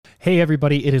Hey,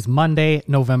 everybody. It is Monday,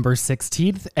 November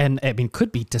 16th, and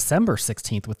could be December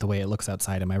 16th with the way it looks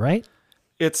outside. Am I right?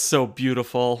 It's so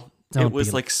beautiful. Don't It was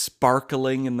be- like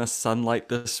sparkling in the sunlight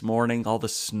this morning, all the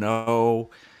snow,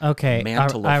 Okay.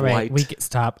 mantle all of right. light.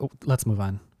 Stop. Let's move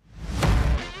on.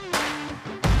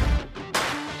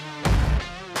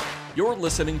 You're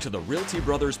listening to the Realty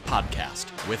Brothers podcast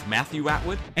with Matthew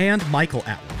Atwood. And Michael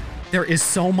Atwood. There is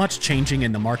so much changing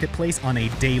in the marketplace on a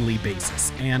daily basis,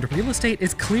 and real estate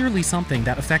is clearly something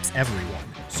that affects everyone.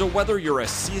 So whether you're a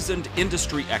seasoned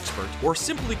industry expert or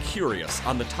simply curious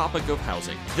on the topic of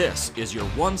housing, this is your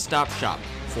one-stop shop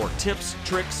for tips,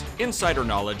 tricks, insider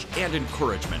knowledge, and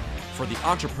encouragement for the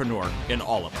entrepreneur in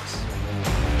all of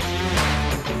us.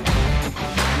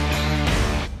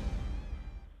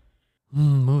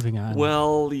 Moving on.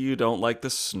 Well, you don't like the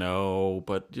snow,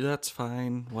 but that's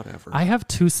fine. Whatever. I have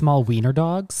two small wiener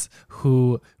dogs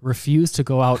who refuse to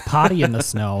go out potty in the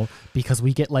snow because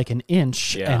we get like an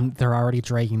inch Yeah. and they're already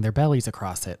dragging their bellies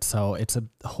across it. So it's a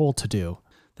whole to-do.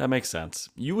 That makes sense.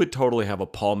 You would totally have a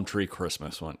palm tree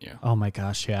Christmas, wouldn't you? Oh my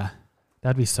gosh, yeah.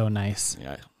 That'd be so nice.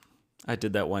 Yeah. I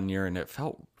did that one year and it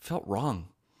felt wrong.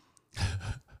 I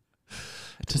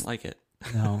didn't like it.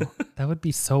 No, that would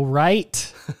be so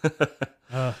right.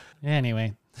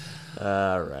 Anyway.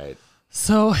 All right.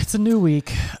 So it's a new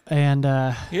week, and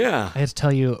Yeah. I had to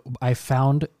tell you, I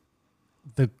found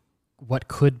what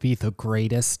could be the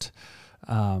greatest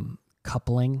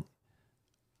coupling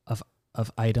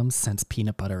of items since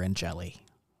peanut butter and jelly.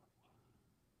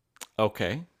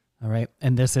 Okay. All right,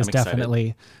 and this is I'm excited.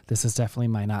 definitely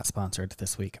my not sponsored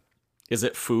this week. Is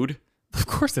it food? Of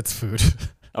course, it's food.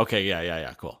 Okay.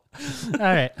 Yeah. Cool. All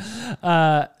right,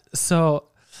 so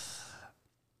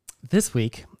this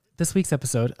week's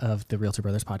episode of the Realtor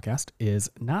Brothers podcast is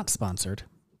not sponsored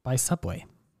by Subway.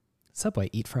 Subway,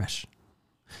 eat fresh.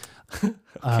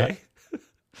 Okay.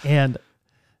 And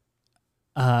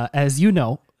as you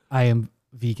know, I am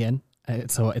vegan,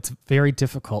 so it's very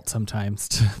difficult sometimes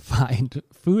to find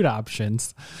food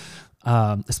options,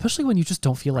 especially when you just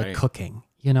don't feel like Right. cooking.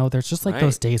 You know, there's just like Right.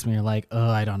 those days when you're like, oh,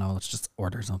 I don't know, let's just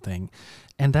order something.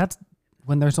 And that's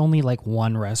when there's only like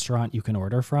one restaurant you can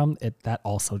order from, that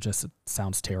also just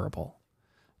sounds terrible.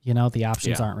 You know, the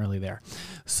options Yeah. aren't really there.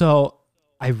 So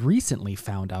I recently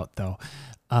found out though,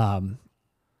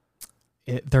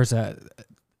 there's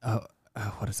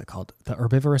what is it called? The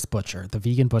Herbivorous Butcher, the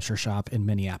vegan butcher shop in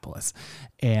Minneapolis.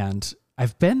 And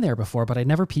I've been there before, but I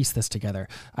never pieced this together.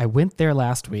 I went there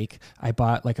last week. I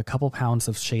bought like a couple pounds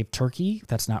of shaved turkey.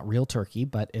 That's not real turkey,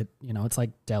 but it's like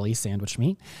deli sandwich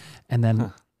meat. And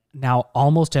then now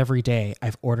almost every day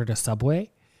I've ordered a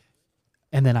Subway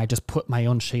and then I just put my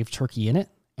own shaved turkey in it.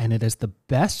 And it is the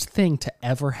best thing to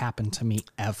ever happen to me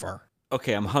ever.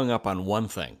 Okay. I'm hung up on one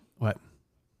thing. What?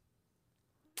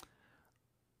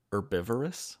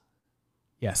 Herbivorous?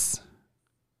 Yes.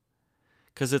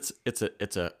 Because it's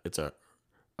a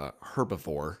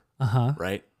herbivore, Uh-huh.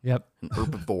 right? Yep. An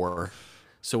herbivore.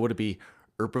 So would it be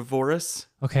herbivorous?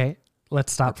 Okay,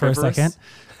 let's stop for a Herbivorous?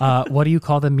 second. What do you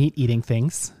call the meat-eating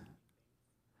things?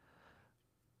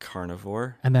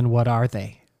 Carnivore? And then what are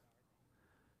they?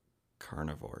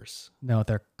 Carnivores. No,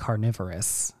 they're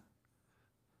carnivorous.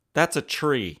 That's a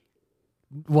tree.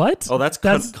 What? Oh, that's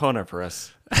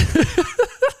coniferous.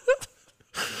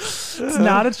 It's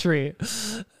not a tree.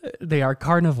 They are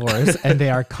carnivores and they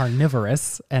are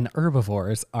carnivorous, and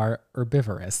herbivores are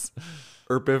herbivorous.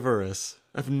 Herbivorous.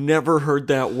 I've never heard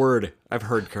that word. I've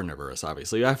heard carnivorous,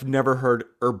 obviously. I've never heard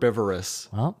herbivorous.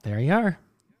 Well, there you are.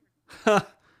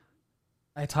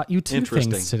 I taught you two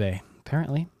Interesting. things today,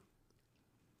 apparently.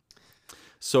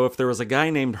 So if there was a guy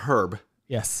named Herb,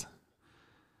 Yes.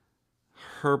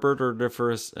 Herbert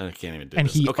herbivorous, I can't even do And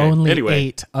this. he Okay, only anyway,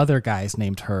 ate other guys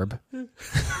named Herb.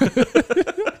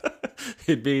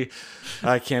 He'd be,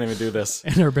 I can't even do this.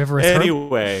 An herbivorous herb.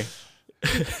 Anyway.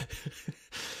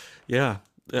 Yeah.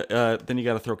 Then you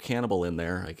got to throw cannibal in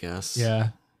there, I guess. Yeah.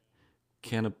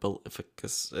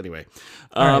 Cannibalificus. Anyway.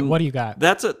 All right, what do you got?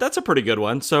 That's a pretty good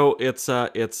one. So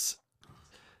it's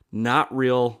not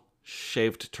real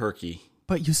shaved turkey.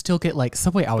 But you still get like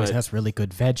Subway always But- has really good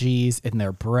veggies in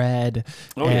their bread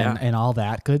Oh, yeah. and all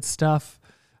that good stuff.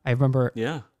 I remember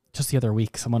Yeah. just the other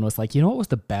week, someone was like, you know what was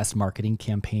the best marketing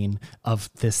campaign of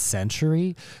this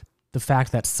century? The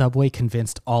fact that Subway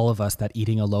convinced all of us that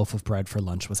eating a loaf of bread for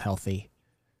lunch was healthy.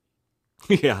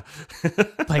 Yeah.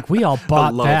 Like we all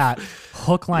bought loaf. that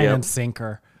hook, line, Yep. and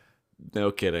sinker.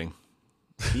 No kidding.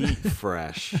 Eat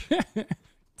fresh.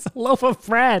 It's a loaf of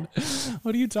bread.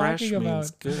 What are you Fresh talking about?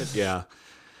 means good. Yeah.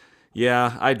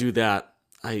 Yeah, I do that.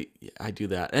 I do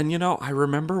that. And I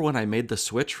remember when I made the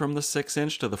switch from the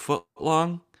 6-inch to the foot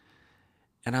long,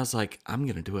 And I was like, I'm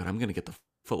going to do it. I'm going to get the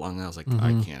footlong. And I was like,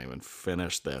 I can't even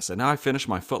finish this. And now I finished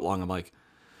my footlong. I'm like,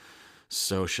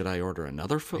 so should I order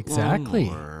another footlong? Exactly.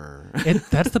 Or...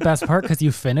 That's the best part, because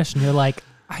you finish and you're like,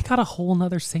 I got a whole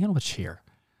nother sandwich here.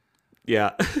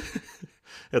 Yeah.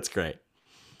 It's great.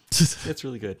 It's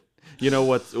really good. You know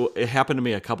what? It happened to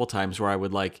me a couple times where I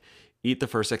would like eat the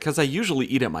first, because I usually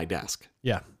eat at my desk.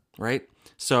 Yeah. Right?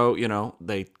 So, you know,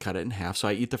 they cut it in half. So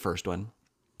I eat the first one.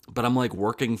 But I'm like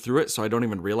working through it, so I don't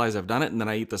even realize I've done it. And then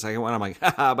I eat the second one. I'm like,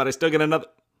 haha, but I still get another.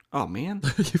 Oh, man.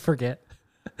 You forget.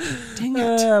 Dang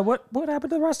it. What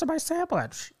happened to the rest of my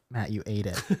sandwich? Matt, you ate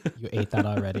it. You ate that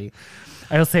already.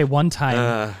 I will say one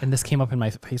time, and this came up in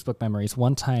my Facebook memories,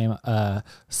 one time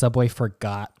Subway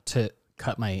forgot to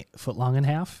cut my footlong in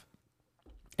half.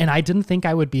 And I didn't think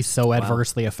I would be so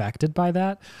adversely affected by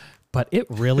that, but it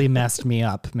really messed me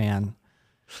up, man.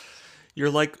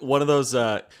 You're like one of those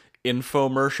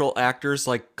infomercial actors,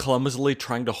 like clumsily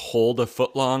trying to hold a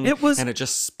footlong, and it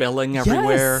just spilling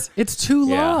everywhere. Yes, it's too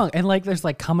long. And like there's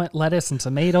like lettuce and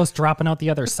tomatoes dropping out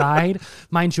the other side.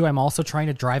 Mind you, I'm also trying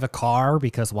to drive a car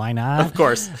because why not? Of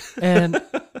course. And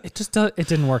it just it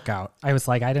didn't work out. I was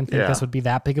like, I didn't think this would be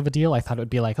that big of a deal. I thought it would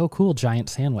be like, oh, cool, giant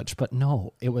sandwich. But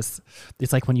no, it's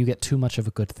like when you get too much of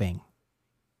a good thing.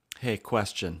 Hey,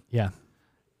 question. Yeah.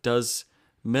 Does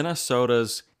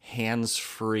Minnesota's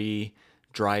hands-free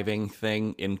driving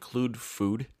thing include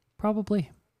food?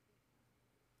 Probably.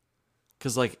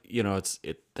 Because, like, you know,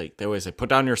 they always say put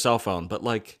down your cell phone, but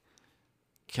like,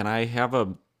 can I have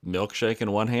a milkshake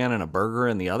in one hand and a burger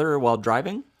in the other while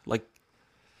driving? Like,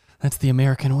 that's the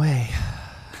American way.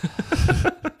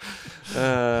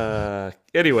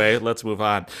 Anyway, let's move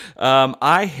on.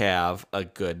 I have a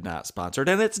good not sponsored,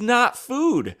 and it's not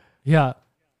food. Yeah.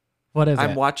 What is it?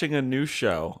 I'm watching a new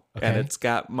show, and Okay. it's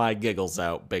got my giggles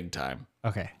out big time.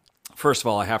 Okay. First of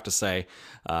all, I have to say,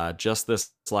 just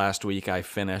this last week, I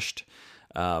finished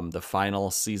the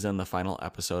final season, the final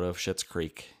episode of Schitt's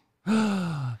Creek.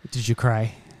 Did you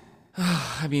cry?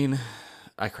 I mean,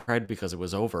 I cried because it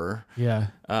was over. Yeah.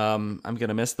 I'm going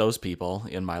to miss those people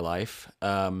in my life.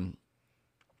 And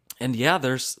yeah,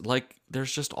 there's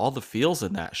just all the feels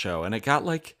in that show. And it got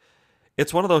like,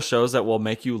 it's one of those shows that will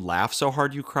make you laugh so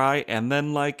hard you cry and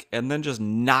then just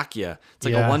knock you. It's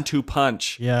like a 1-2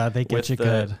 punch. Yeah, they get you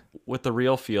good. With the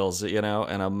real feels, you know,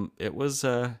 and it was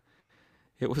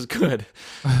good.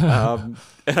 And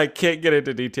I can't get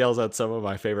into details on some of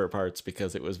my favorite parts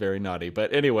because it was very naughty.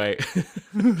 But anyway,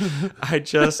 I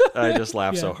just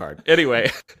laughed so hard.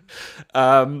 Anyway,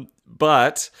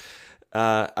 but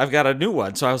I've got a new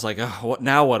one. So I was like, oh,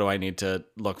 what do I need to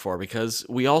look for? Because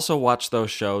we also watch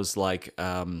those shows like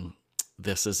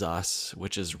This Is Us,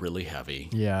 which is really heavy.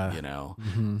 Yeah. You know.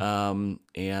 Mm-hmm.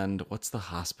 And what's the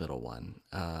hospital one?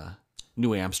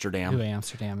 New Amsterdam. New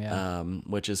Amsterdam, yeah.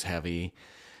 Which is heavy.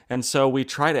 And so we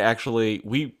try to actually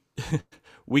we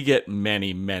get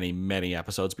many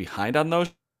episodes behind on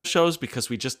those shows because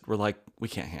we're like, we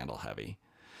can't handle heavy.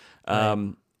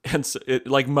 Right. And so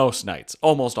like most nights,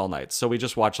 almost all nights. So we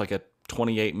just watch like a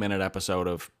 28-minute episode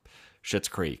of Schitt's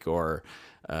Creek or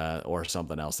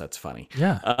something else that's funny.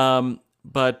 Yeah.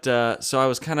 But so I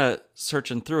was kind of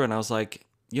searching through and I was like,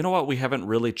 you know what we haven't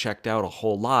really checked out a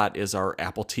whole lot is our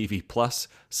Apple TV Plus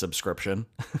subscription,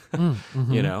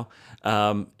 you know?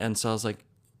 And so I was like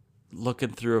looking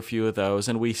through a few of those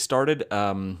and we started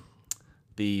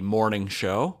the morning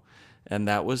show and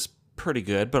that was pretty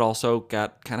good, but also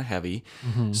got kind of heavy.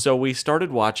 Mm-hmm. So we started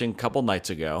watching a couple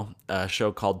nights ago a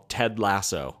show called Ted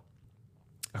Lasso.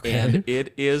 Okay. And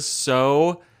it is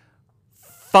so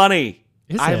funny.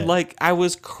 I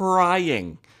was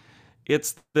crying.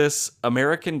 It's this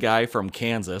American guy from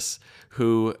Kansas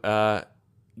who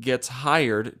gets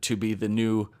hired to be the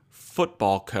new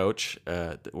football coach.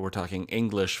 We're talking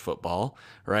English football,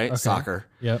 right? Okay. Soccer.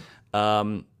 Yep.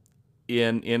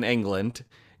 In England.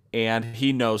 And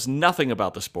he knows nothing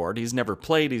about the sport. He's never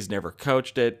played. He's never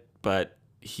coached it. But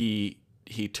he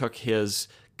took his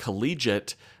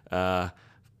collegiate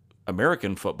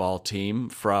American football team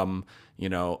from, you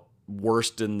know,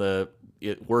 worst in the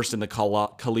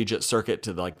collegiate circuit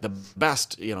to like the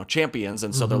best, you know, champions.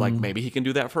 And so they're like, maybe he can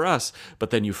do that for us. But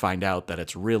then you find out that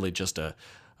it's really just a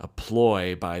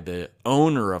ploy by the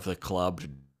owner of the club to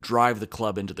drive the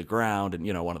club into the ground and,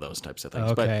 you know, one of those types of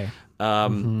things. Okay.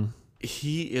 But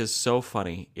he is so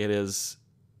funny. It is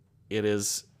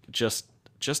just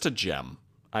a gem.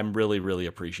 I'm really, really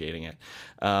appreciating it.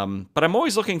 But I'm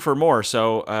always looking for more.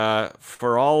 So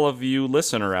for all of you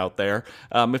listener out there,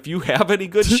 if you have any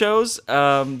good shows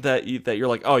that you're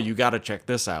like, oh, you got to check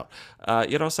this out,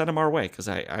 you know, send them our way because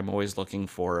I'm always looking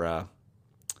for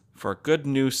good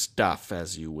new stuff,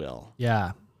 as you will.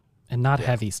 Yeah. And not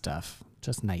heavy stuff,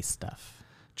 just nice stuff.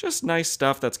 Just nice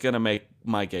stuff that's going to make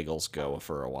my giggles go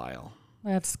for a while.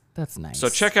 That's nice. So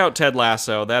check out Ted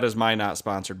Lasso. That is my not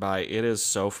sponsored by. It is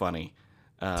so funny.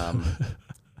 And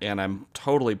I'm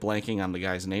totally blanking on the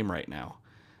guy's name right now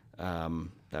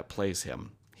that plays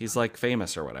him. He's like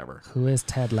famous or whatever. Who is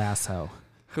Ted Lasso?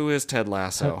 Who is Ted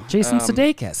Lasso? Jason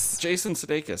Sudeikis. Jason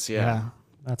Sudeikis, yeah.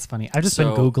 That's funny. I've just been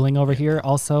Googling over here.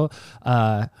 Also,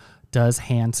 does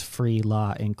hands-free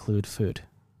law include food?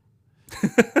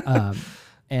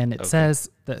 And it says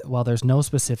that while there's no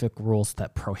specific rules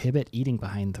that prohibit eating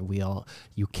behind the wheel,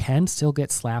 you can still get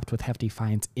slapped with hefty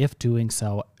fines if doing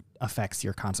so affects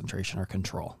your concentration or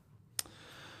control.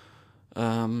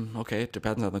 Okay, it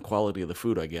depends on the quality of the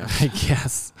food, I guess. I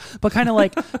guess. But kind of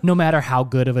like no matter how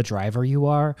good of a driver you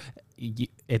are,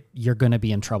 you're going to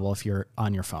be in trouble if you're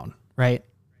on your phone, right?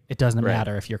 It doesn't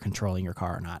matter if you're controlling your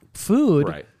car or not.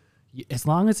 Food, as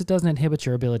long as it doesn't inhibit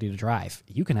your ability to drive,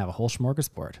 you can have a whole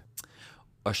smorgasbord.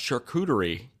 A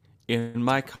charcuterie in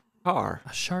my car. A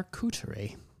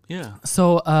charcuterie. Yeah.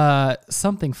 So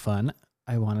something fun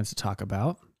I wanted to talk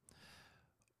about.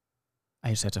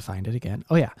 I just had to find it again.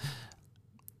 Oh, yeah.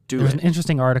 There's an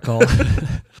interesting article.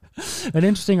 An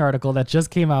interesting article that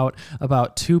just came out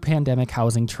about 2 pandemic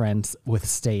housing trends with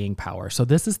staying power. So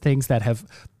this is things that have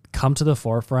come to the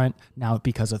forefront now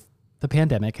because of the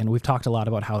pandemic. And we've talked a lot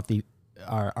about how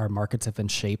our markets have been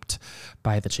shaped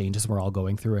by the changes we're all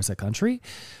going through as a country.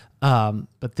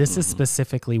 But this is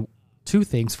specifically 2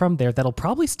 things from there that'll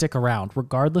probably stick around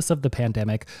regardless of the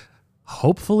pandemic,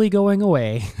 hopefully going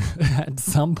away at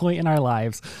some point in our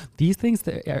lives. These things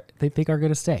they think are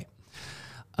going to stay.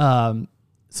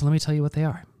 So let me tell you what they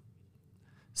are.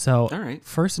 So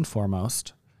first and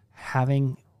foremost,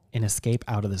 having an escape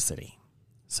out of the city.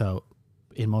 So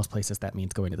in most places that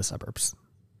means going to the suburbs.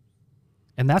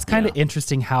 And that's kind of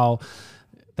interesting how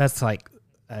that's like,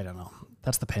 I don't know,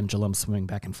 that's the pendulum swinging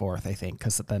back and forth, I think,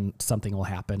 because then something will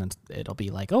happen and it'll be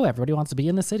like, oh, everybody wants to be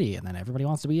in the city and then everybody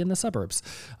wants to be in the suburbs.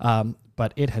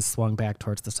 But it has swung back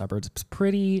towards the suburbs. It's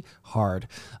pretty hard.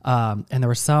 And there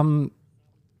was some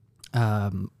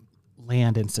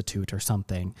land institute or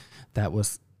something that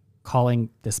was calling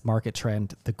this market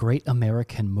trend the Great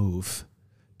American Move,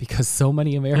 because so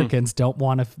many Americans don't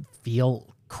want to feel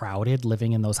crowded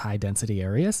living in those high density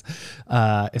areas,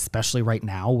 especially right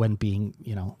now when being,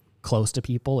 close to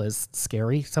people is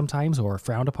scary sometimes or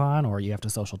frowned upon, or you have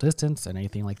to social distance and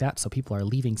anything like that. So people are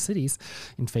leaving cities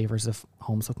in favors of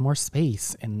homes with more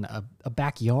space and a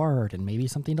backyard and maybe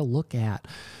something to look at.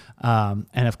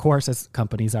 And of course, as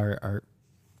companies are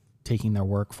taking their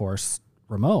workforce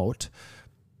remote,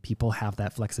 people have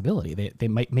that flexibility. They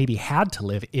might maybe had to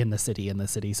live in the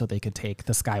city so they could take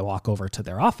the skywalk over to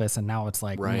their office. And now it's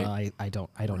like, well, I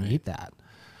don't need that.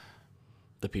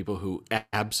 The people who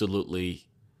absolutely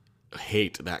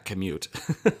hate that commute.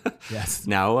 Yes.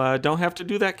 Now don't have to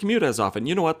do that commute as often.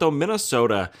 You know what though?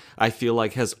 Minnesota, I feel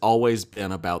like, has always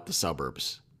been about the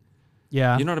suburbs.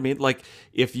 Yeah. You know what I mean? Like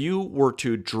if you were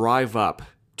to drive up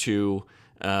to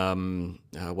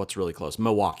what's really close,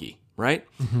 Milwaukee, right?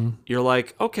 Mm-hmm. You're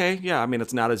like, okay, yeah, I mean,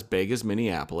 it's not as big as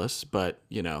Minneapolis, but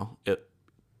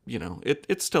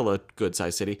it's still a good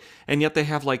sized city. And yet they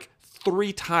have like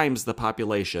 3 times the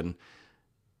population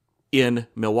in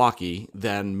Milwaukee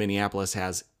than Minneapolis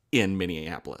has in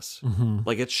Minneapolis. Mm-hmm.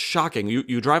 Like it's shocking.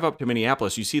 You drive up to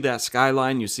Minneapolis, you see that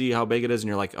skyline, you see how big it is, and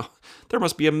you're like, oh, there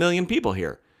must be 1 million people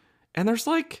here. And there's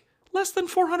like less than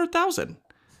 400,000.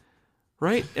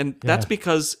 Right? And that's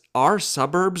because our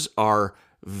suburbs are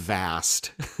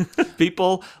vast.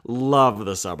 People love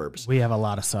the suburbs. We have a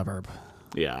lot of suburb.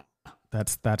 Yeah.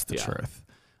 That's the truth.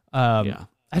 I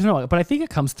don't know, but I think it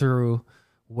comes through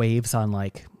waves on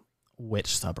like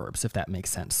which suburbs, if that makes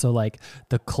sense. So like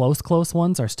the close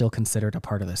ones are still considered a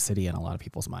part of the city in a lot of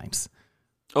people's minds.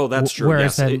 Oh, that's true.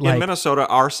 Whereas yes. in Minnesota,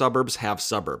 our suburbs have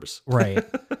suburbs. Right.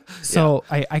 So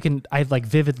I like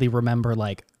vividly remember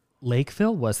like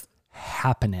Lakeville was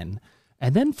happening.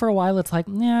 And then for a while it's like,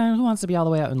 nah, who wants to be all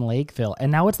the way out in Lakeville?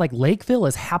 And now it's like Lakeville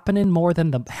is happening more than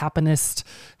the happenest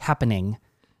happening.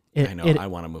 I know. I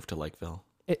want to move to Lakeville.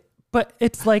 But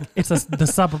it's like, the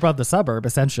suburb of the suburb,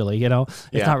 essentially,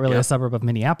 It's not really a suburb of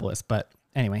Minneapolis. But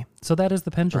anyway, so that is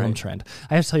the pendulum trend.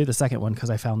 I have to tell you the second one because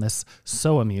I found this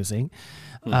so amusing.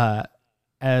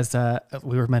 As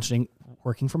we were mentioning,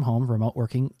 working from home, remote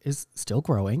working is still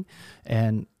growing.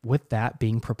 And with that,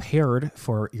 being prepared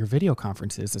for your video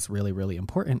conferences is really, really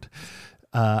important.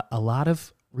 A lot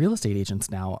of real estate agents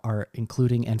now are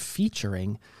including and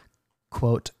featuring,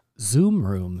 quote, Zoom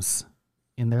rooms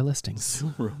in their listings.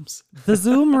 Zoom rooms. The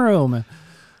Zoom room.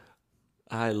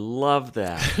 I love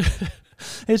that.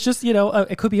 It's just,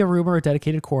 it could be a room or a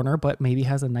dedicated corner, but maybe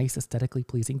has a nice aesthetically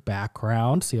pleasing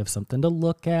background. So you have something to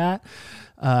look at.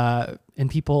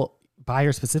 And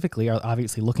buyers specifically are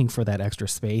obviously looking for that extra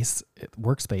space,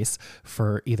 workspace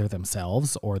for either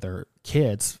themselves or their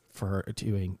kids for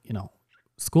doing,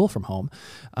 school from home.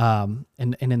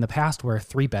 And in the past where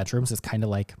 3 bedrooms is kind of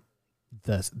like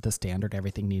the standard,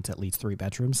 everything needs at least 3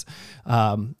 bedrooms.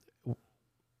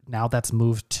 Now that's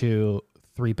moved to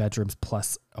 3 bedrooms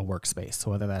plus a workspace. So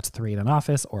whether that's 3 in an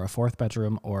office or a 4th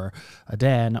bedroom or a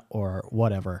den or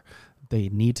whatever, they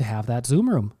need to have that Zoom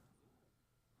room.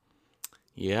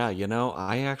 Yeah,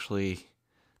 I actually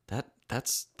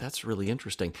that's really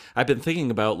interesting. I've been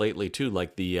thinking about lately too,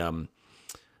 like the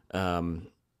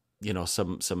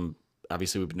some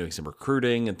obviously we've been doing some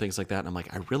recruiting and things like that, and I'm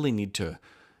like, I really need to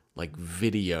like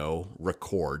video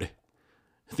record.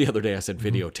 The other day I said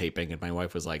videotaping, and my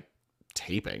wife was like,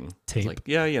 taping? I was like,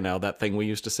 yeah, that thing we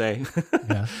used to say.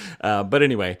 Yeah. But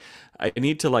anyway, I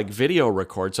need to like video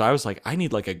record. So I was like, I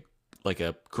need like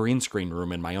a green screen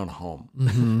room in my own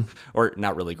home, or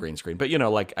not really green screen, but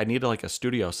like I need like a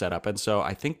studio setup. And so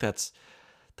I think that's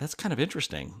kind of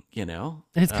interesting, And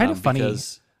it's kind of funny,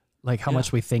 because, like how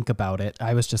much we think about it.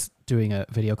 I was just doing a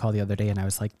video call the other day and I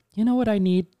was like, you know what I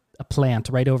need? A plant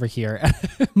right over here. And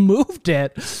I moved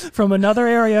it from another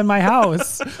area in my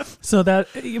house so that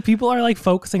people are like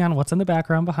focusing on what's in the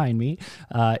background behind me.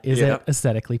 Is it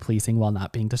aesthetically pleasing while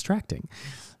not being distracting?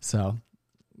 So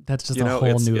that's just a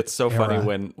whole new it's so era.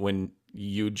 funny when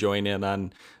you join in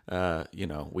on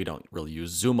we don't really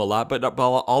use Zoom a lot, but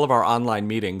all of our online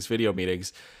meetings, video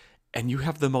meetings, and you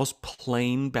have the most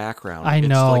plain background. I know.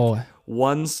 It's like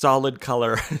one solid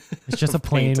color. It's just a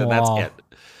plain paint, wall. and that's it.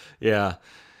 Yeah.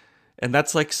 And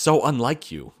that's like so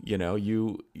unlike you,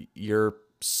 you're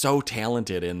so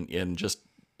talented in just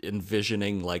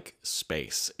envisioning like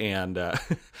space, and then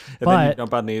you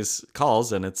jump on these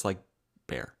calls and it's like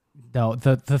bare. No,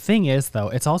 the thing is though,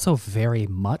 it's also very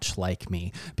much like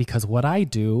me, because what I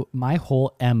do, my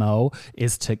whole MO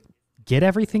is to get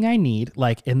everything I need.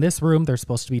 Like in this room, there's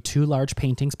supposed to be 2 large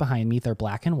paintings behind me. They're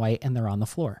black and white and they're on the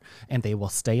floor, and they will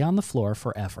stay on the floor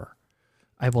forever.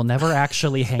 I will never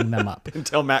actually hang them up.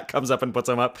 Until Matt comes up and puts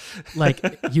them up.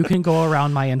 Like you can go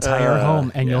around my entire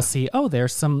home and you'll see,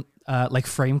 there's some like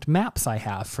framed maps I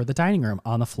have for the dining room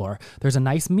on the floor. There's a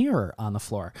nice mirror on the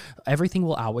floor. Everything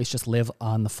will always just live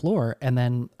on the floor. And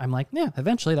then I'm like, yeah,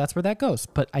 eventually that's where that goes.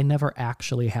 But I never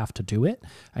actually have to do it.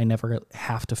 I never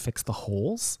have to fix the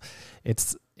holes.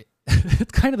 It's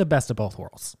kind of the best of both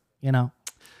worlds,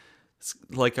 It's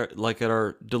like at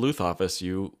our Duluth office,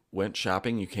 you went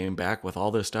shopping, you came back with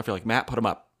all this stuff. You're like, Matt, put them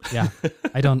up. Yeah,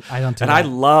 I don't do and that. I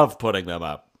love putting them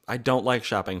up. I don't like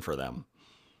shopping for them.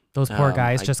 Those poor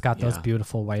guys just got those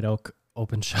beautiful white oak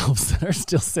open shelves that are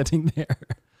still sitting there.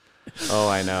 Oh,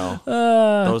 I know.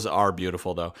 Those are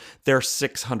beautiful though. They're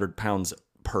 600 pounds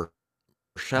per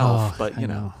shelf, but you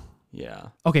know. Yeah.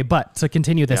 Okay, but to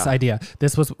continue this idea,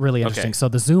 this was really interesting. Okay. So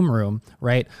the Zoom room,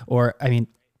 right? Or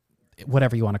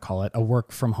whatever you want to call it, a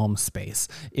work from home space.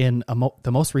 In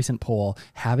the most recent poll,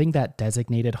 having that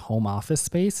designated home office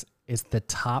space is the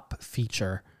top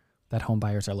feature that home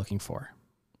buyers are looking for.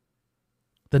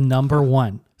 The number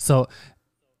one. So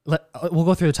we'll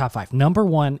go through the top 5. Number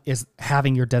 1 is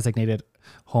having your designated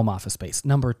home office space.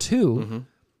 Number 2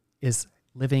 is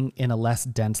living in a less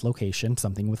dense location,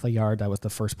 something with a yard. That was the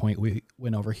first point we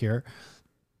went over here.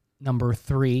 Number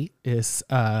 3 is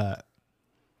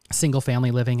single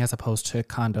family living as opposed to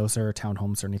condos or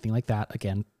townhomes or anything like that.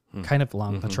 Again, kind of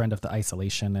along the trend of the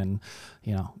isolation and,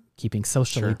 keeping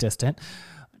socially distant.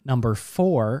 Number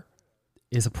 4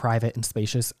 is a private and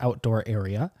spacious outdoor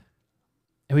area.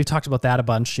 And we've talked about that a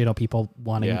bunch, people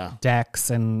wanting decks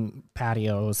and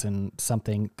patios and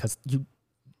something, because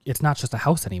it's not just a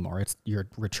house anymore. It's your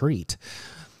retreat.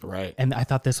 Right. And I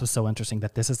thought this was so interesting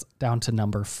that this is down to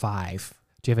number 5.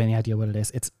 Do you have any idea what it is?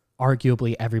 It's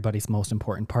arguably everybody's most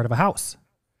important part of a house.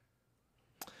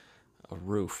 A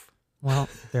roof. Well,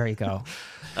 there you go.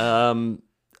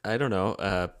 I don't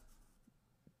know.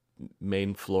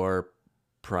 Main floor,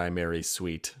 primary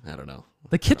suite. I don't know.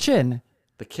 The kitchen.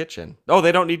 The kitchen. Oh,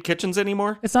 they don't need kitchens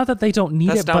anymore? It's not that they don't need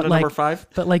That's it, down but to number 5?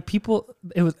 But like people,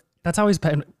 that's always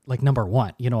been like number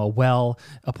 1. A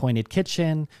well-appointed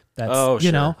kitchen. That's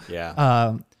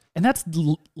Yeah. And that's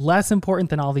less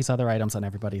important than all these other items on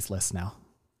everybody's list now.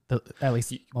 At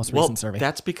least most recent survey.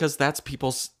 That's because that's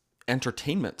people's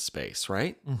entertainment space,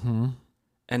 right? Mm-hmm.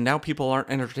 And now people aren't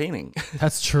entertaining.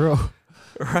 That's true.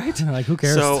 Right? Like, who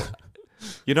cares? So,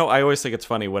 I always think it's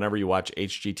funny whenever you watch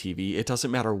HGTV, it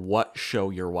doesn't matter what show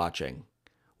you're watching.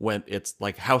 when it's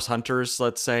like House Hunters,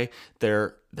 let's say,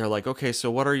 they're like, okay, so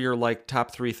what are your like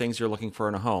top 3 things you're looking for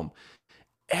in a home?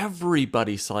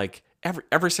 Everybody's like,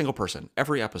 every single person,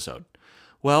 every episode.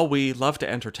 Well, we love to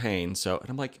entertain. So, and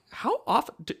I'm like, how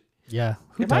often? Who am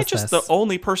does I just this? the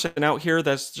only person out here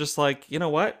that's just like, you know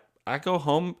what? I go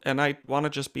home and I want to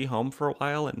just be home for a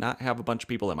while and not have a bunch of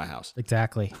people in my house.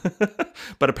 Exactly.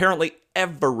 But apparently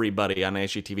everybody on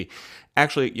HGTV,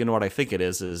 actually, you know what I think it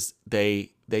is they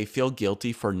feel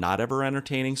guilty for not ever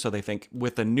entertaining. So they think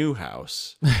with a new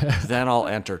house, then I'll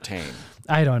entertain.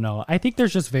 I don't know. I think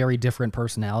there's just very different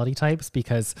personality types,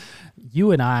 because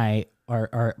you and I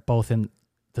are both in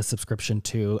the subscription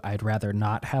to, I'd rather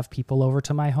not have people over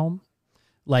to my home.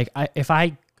 Like if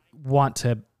I want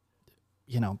to,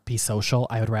 be social,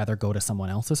 I would rather go to someone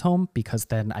else's home, because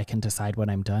then I can decide when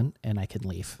I'm done and I can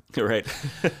leave. Right.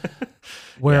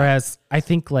 Whereas I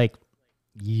think like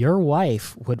your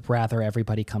wife would rather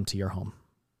everybody come to your home.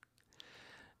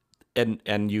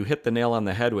 And you hit the nail on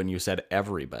the head when you said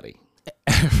everybody.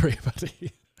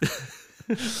 Everybody.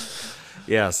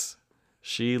 Yes.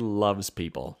 She loves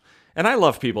people. And I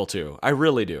love people too. I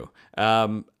really do.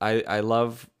 I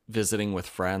love visiting with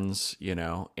friends,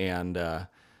 and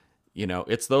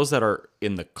it's those that are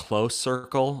in the close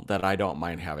circle that I don't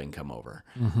mind having come over.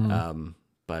 Mm-hmm.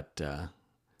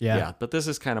 But this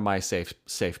is kind of my safe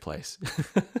place.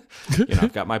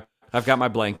 I've got my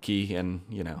blankie, and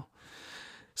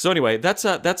So anyway,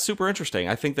 that's super interesting.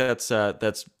 I think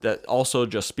that also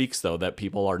just speaks though that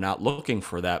people are not looking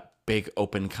for that big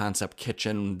open concept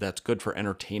kitchen that's good for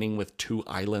entertaining with 2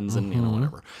 islands and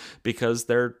whatever, because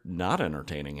they're not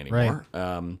entertaining anymore.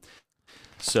 Right.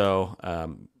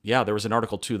 There was an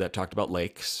article too that talked about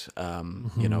lakes,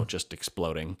 just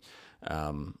exploding.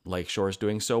 Lakeshore is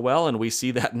doing so well, and we see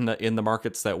that in the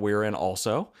markets that we're in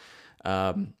also.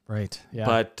 Right.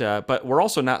 Yeah. But we're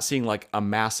also not seeing like a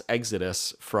mass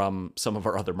exodus from some of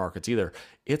our other markets either.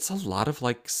 It's a lot of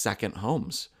like second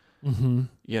homes, Mm-hmm.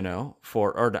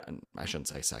 I shouldn't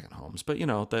say second homes, but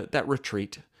that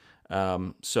retreat.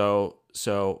 So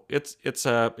it's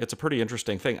a pretty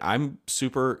interesting thing. I'm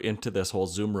super into this whole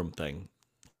Zoom room thing.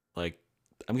 Like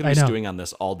I'm going to be stewing on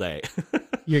this all day.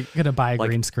 You're going to buy a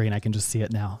green screen. I can just see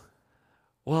it now.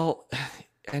 Well,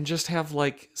 and just have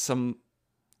like some,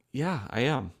 I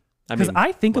am. Because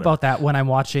I think about that when I'm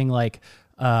watching like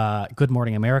Good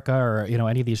Morning America or,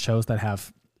 any of these shows that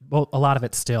have, well, a lot of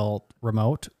it's still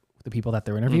remote, the people that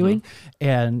they're interviewing. Mm-hmm.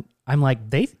 And I'm like,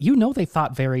 they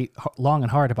thought very long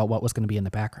and hard about what was going to be in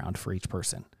the background for each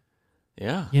person.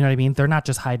 Yeah. You know what I mean? They're not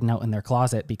just hiding out in their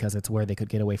closet because it's where they could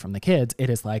get away from the kids. It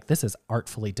is like, this is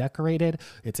artfully decorated.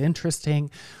 It's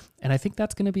interesting. And I think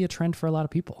that's going to be a trend for a lot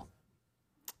of people.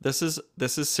 This is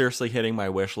seriously hitting my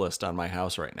wish list on my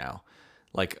house right now.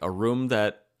 Like a room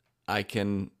that I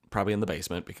can, probably in the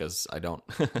basement because I don't.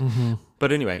 Mm-hmm.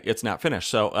 But anyway, it's not finished.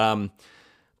 So,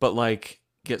 but like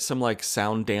get some like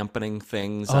sound dampening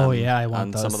things I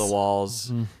want those. Some of the walls.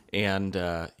 Mm-hmm. And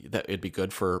that it'd be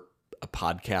good for a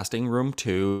podcasting room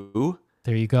too.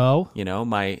 There you go.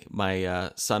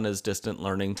 My son is distant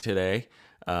learning today.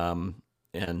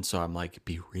 And so I'm like,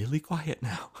 be really quiet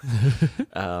now.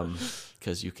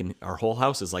 Because our whole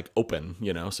house is like open,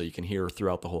 so you can hear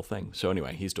throughout the whole thing. So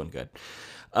anyway, he's doing good.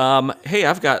 Hey,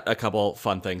 I've got a couple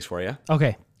fun things for you.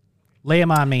 Okay. Lay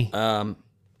them on me. All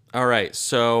right.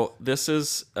 So this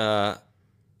is,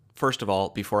 first of all,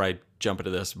 before I jump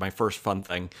into this, my first fun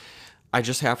thing, I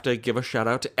just have to give a shout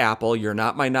out to Apple. You're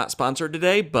not my not sponsor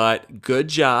today, but good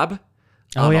job.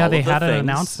 Oh yeah. They had an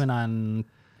announcement on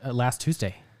last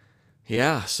Tuesday.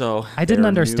 Yeah, so I didn't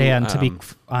understand, to be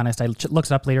honest. I looked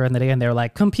it up later in the day, and they were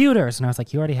like, computers. And I was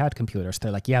like, you already had computers.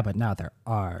 They're like, yeah, but now they're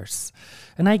ours.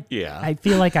 And I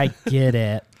feel like I get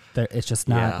it. It's just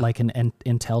not like an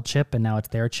Intel chip, and now it's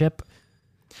their chip.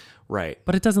 Right.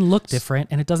 But it doesn't look different,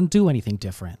 and it doesn't do anything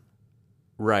different.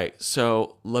 Right.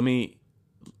 So let me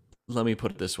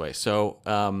put it this way. So,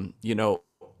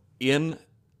 in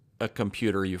a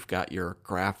computer, you've got your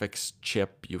graphics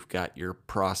chip, you've got your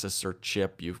processor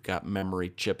chip, you've got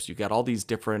memory chips, you've got all these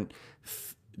different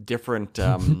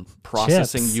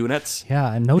processing units.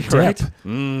 Yeah, and no dip. Right?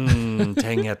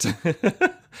 Dang it.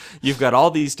 You've got all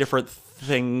these different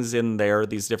things in there,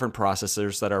 these different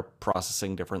processors that are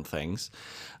processing different things.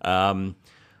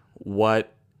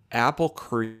 What Apple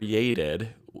created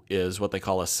is what they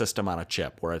call a system on a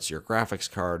chip, where it's your graphics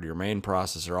card, your main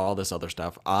processor, all this other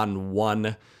stuff on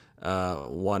one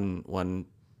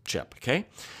chip. Okay.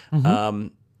 Mm-hmm.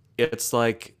 It's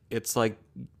like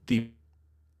the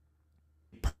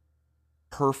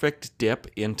perfect dip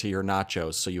into your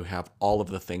nachos. So you have all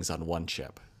of the things on one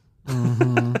chip.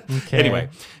 Mm-hmm. Okay. Anyway,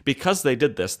 because they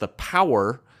did this, the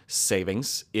power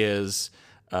savings is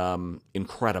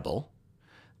incredible.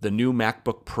 The new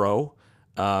MacBook Pro,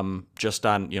 just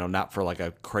on, not for like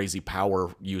a crazy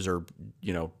power user,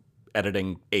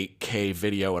 editing 8K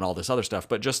video and all this other stuff,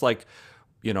 but just like,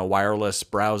 wireless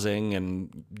browsing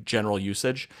and general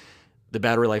usage, the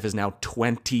battery life is now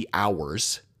 20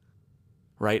 hours,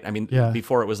 right? I mean,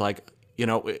 before it was like,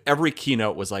 every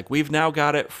keynote was like, we've now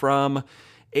got it from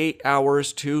 8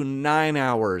 hours to 9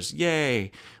 hours.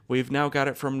 Yay. We've now got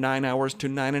it from 9 hours to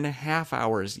 9.5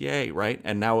 hours. Yay. Right.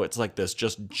 And now it's like this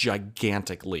just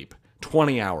gigantic leap,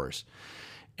 20 hours.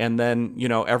 And then,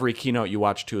 every keynote you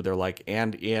watch too, they're like,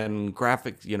 and in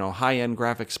graphics, high-end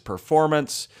graphics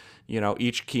performance,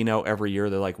 each keynote every year,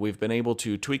 they're like, we've been able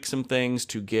to tweak some things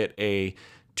to get a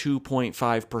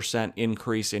 2.5%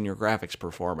 increase in your graphics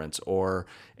performance, or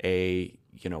a,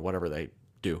 whatever they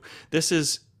do. This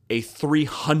is a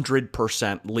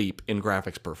 300% leap in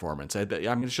graphics performance. I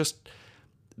mean, it's just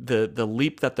the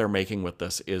leap that they're making with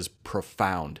this is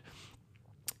profound.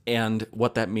 And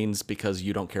what that means, because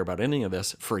you don't care about any of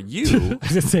this, for you,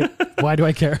 why do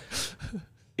I care?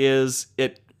 is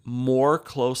it more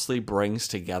closely brings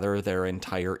together their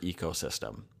entire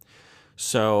ecosystem.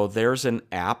 So there's an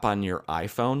app on your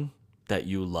iPhone that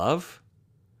you love.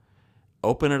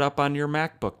 Open it up on your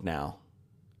MacBook now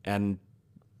and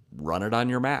run it on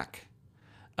your Mac.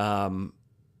 And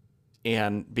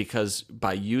because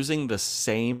by using the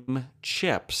same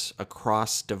chips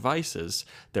across devices,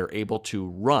 they're able to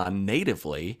run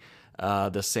natively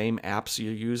the same apps you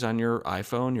use on your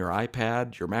iPhone, your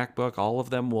iPad, your MacBook. All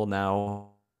of them will now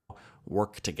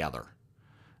work together,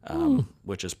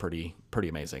 which is pretty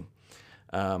amazing.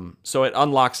 So it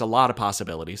unlocks a lot of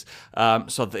possibilities.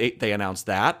 So they announced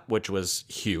that, which was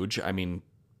huge. I mean,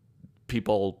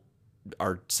 people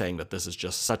are saying that this is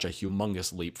just such a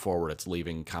humongous leap forward. It's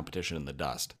leaving competition in the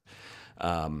dust.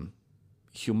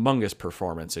 Humongous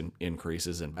performance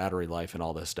increases in battery life and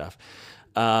all this stuff.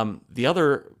 The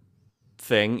other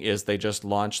thing is they just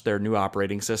launched their new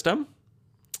operating system.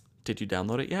 Did you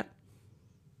download it yet?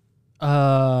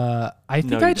 I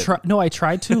think I tried. No, I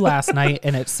tried to last night,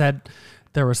 and it said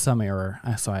there was some error.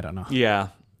 So I don't know. Yeah.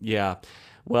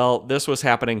 Well, this was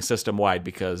happening system-wide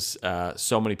because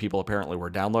so many people apparently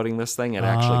were downloading this thing and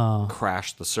actually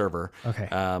crashed the server. Okay.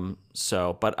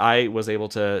 But I was able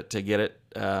to get it.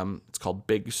 It's called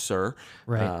Big Sur,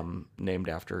 right. Named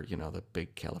after, the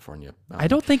big California mountain. I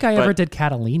don't think I ever did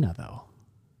Catalina, though.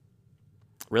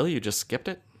 Really? You just skipped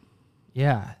it?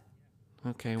 Yeah.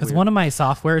 Okay. Because one of my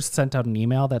softwares sent out an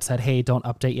email that said, hey, don't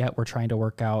update yet. We're trying to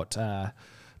work out...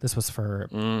 this was for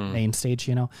main stage,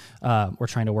 we're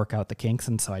trying to work out the kinks,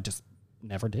 and so I just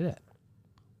never did it.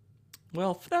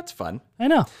 Well, that's fun. I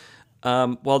know.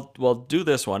 Well, do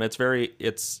this one. It's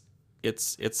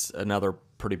another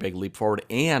pretty big leap forward,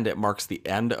 and it marks the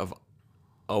end of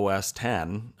OS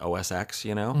 10, OS X.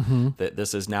 That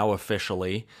this is now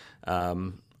officially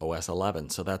OS 11.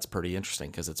 So that's pretty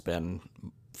interesting because it's been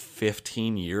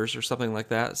 15 years or something like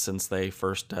that since they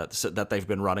first that they've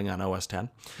been running on OS 10.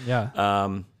 Yeah.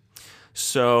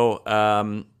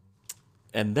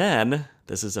 And then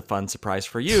this is a fun surprise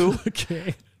for you.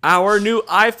 Okay. Our new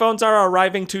iPhones are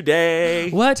arriving today.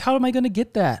 What? How am I going to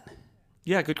get that?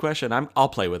 Yeah, good question. I'll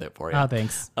play with it for you. Oh,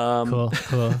 thanks. Cool.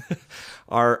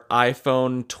 Our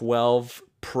iPhone 12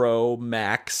 Pro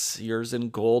Max, yours in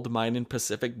gold, mine in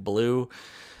Pacific Blue.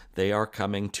 They are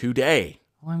coming today.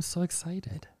 Oh, I'm so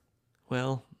excited.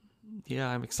 Well, yeah,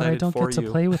 I'm excited for you. But I don't get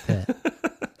to play with it.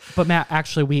 But Matt,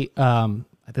 actually, we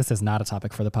this is not a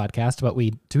topic for the podcast, but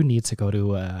we do need to go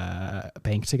to a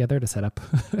bank together to set up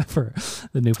for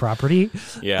the new property.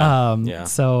 Yeah.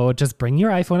 So just bring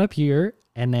your iPhone up here,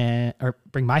 or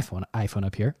bring my iPhone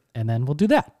up here, and then we'll do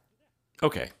that.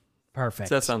 Okay. Perfect.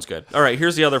 That sounds good. All right,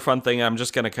 here's the other fun thing. I'm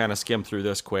just going to kind of skim through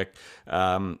this quick.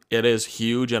 It is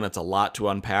huge, and it's a lot to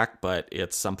unpack, but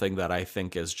it's something that I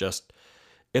think is just...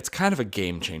 It's kind of a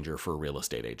game changer for real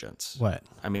estate agents. What?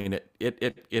 I mean,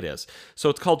 it is. So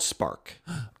it's called Spark.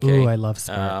 Okay? Ooh, I love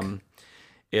Spark.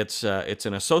 It's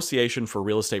an association for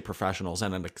real estate professionals,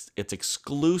 and it's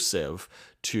exclusive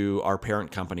to our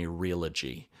parent company,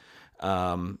 Realogy.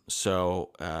 Of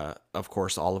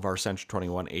course, all of our Century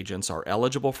 21 agents are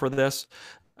eligible for this.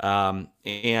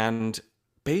 And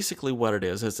basically what it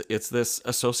is it's this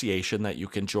association that you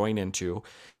can join into,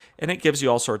 and it gives you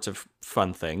all sorts of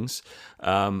fun things.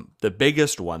 The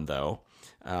biggest one, though,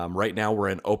 right now we're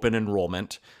in open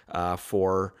enrollment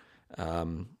for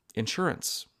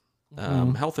insurance,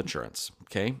 health insurance.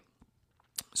 Okay.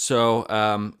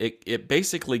 So it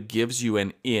basically gives you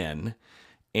an in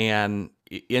and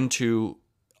into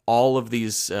all of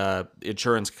these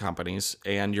insurance companies,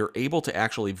 and you're able to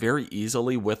actually very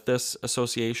easily, with this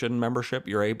association membership,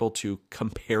 you're able to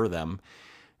compare them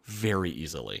very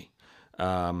easily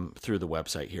through the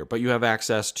website here. But you have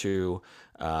access to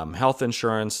health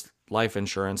insurance, life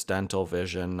insurance, dental,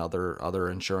 vision, other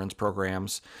insurance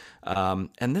programs.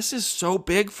 And this is so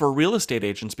big for real estate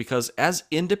agents because as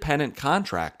independent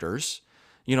contractors,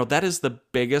 that is the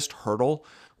biggest hurdle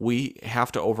we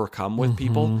have to overcome with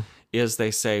people is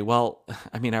they say, well,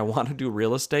 I mean, I want to do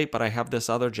real estate, but I have this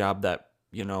other job that,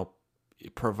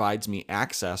 it provides me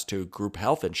access to group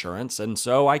health insurance. And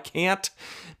so I can't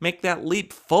make that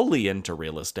leap fully into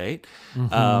real estate.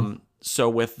 So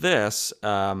with this,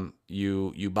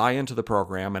 you buy into the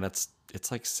program, and it's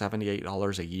like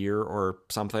 $78 a year or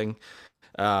something.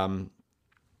 And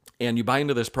you buy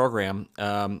into this program,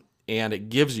 and it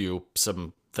gives you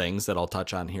some things that I'll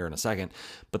touch on here in a second.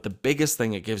 But the biggest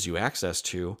thing it gives you access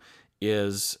to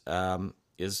is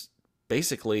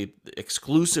basically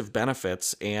exclusive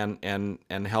benefits and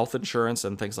health insurance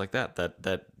and things like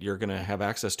that you're going to have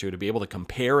access to be able to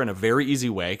compare in a very easy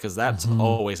way, because that's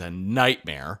always a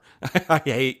nightmare. I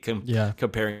hate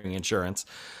comparing insurance.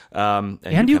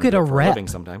 And you get a rep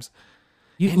sometimes.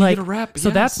 You get a rep. So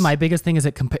that's my biggest thing is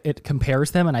it compares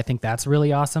them, and I think that's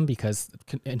really awesome because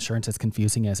insurance is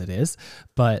confusing as it is.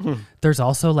 But there's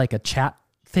also like a chat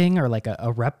thing or like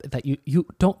a rep that you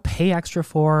don't pay extra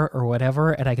for or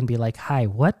whatever, and I can be like, hi,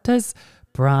 what does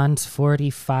bronze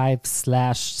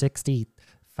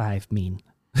 45/65 mean?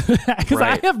 Because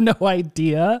I have no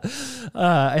idea,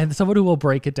 and someone who will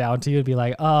break it down to you and be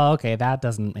like, oh, okay, that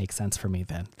doesn't make sense for me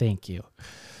then, thank you.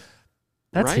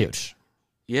 That's huge.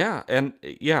 Yeah, and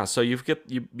so you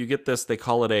get this. They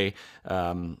call it a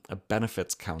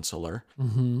benefits counselor.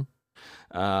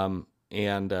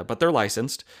 But they're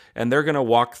licensed, and they're going to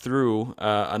walk through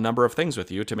a number of things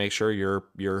with you to make sure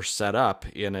you're set up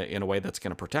in a way that's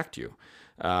going to protect you.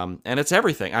 And it's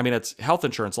everything. I mean, it's health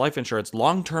insurance, life insurance,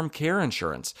 long-term care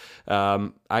insurance.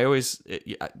 I always,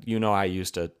 I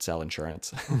used to sell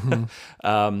insurance,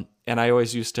 and I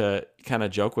always used to kind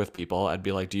of joke with people. I'd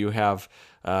be like, "Do you have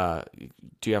car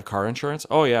insurance?"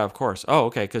 "Oh yeah, of course." "Oh,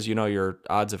 okay," because your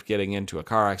odds of getting into a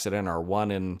car accident are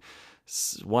 1 in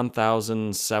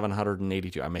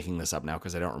 1,782. I'm making this up now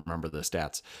because I don't remember the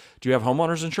stats. "Do you have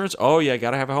homeowners insurance?" "Oh yeah, got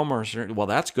to have a homeowners insurance." "Well,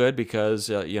 that's good because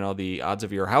the odds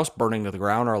of your house burning to the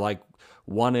ground are like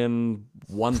 1 in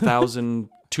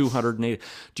 1,280.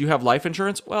 "Do you have life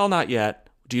insurance?" "Well, not yet."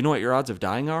 "Do you know what your odds of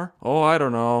dying are?" "Oh, I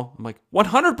don't know." I'm like,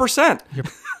 100%.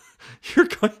 You're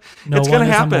going. It's going to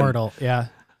happen. Immortal. Yeah.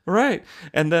 Right.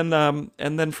 And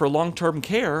then for long-term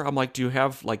care, I'm like, do you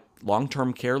have like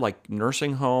long-term care, like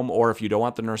nursing home, or if you don't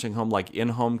want the nursing home, like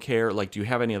in-home care, like, do you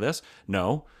have any of this?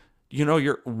 "No."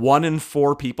 You're 1 in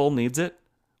 4 people needs it.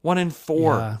 1 in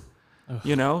 4,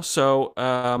 So,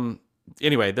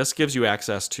 anyway, this gives you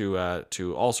access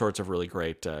to all sorts of really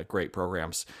great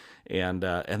programs. And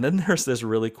then there's this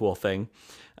really cool thing,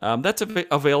 that's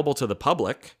available to the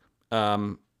public.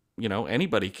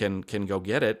 Anybody can go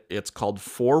get it. It's called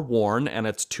ForeWarn, and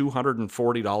it's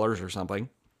 $240 or something.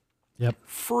 Yep.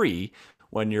 Free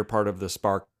when you're part of the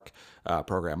Spark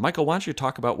program. Michael, why don't you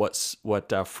talk about what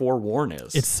ForeWarn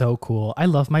is? It's so cool. I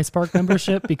love my Spark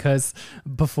membership because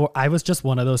before I was just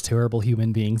one of those terrible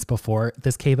human beings before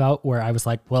this came out where I was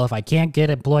like, well, if I can't get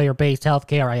employer-based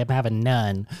healthcare, I am having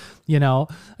none.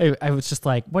 I was just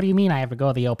like, what do you mean I have to go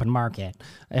to the open market?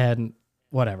 And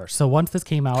whatever. So once this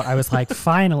came out, I was like,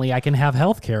 finally, I can have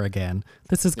healthcare again.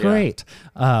 This is great.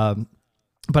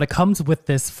 But it comes with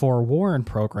this ForeWarn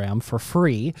program for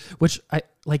free, which I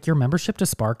like. Your membership to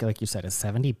Spark, like you said, is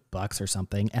 $70 or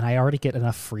something. And I already get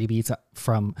enough freebies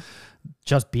from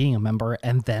just being a member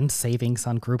and then savings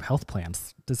on group health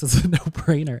plans. This is a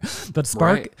no-brainer. But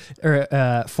Spark or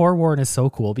ForeWarn is so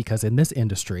cool because in this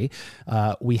industry,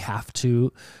 we have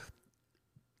to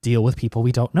deal with people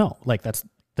we don't know. Like that's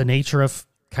the nature of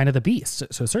kind of the beast. So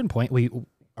at a certain point, we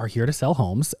are here to sell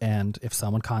homes. And if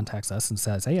someone contacts us and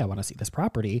says, hey, I want to see this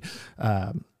property,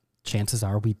 chances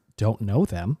are we don't know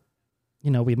them.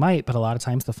 We might, but a lot of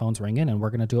times the phone's ringing and we're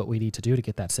going to do what we need to do to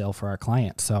get that sale for our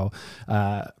client. So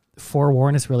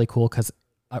ForeWarn is really cool because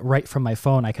right from my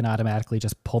phone, I can automatically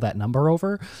just pull that number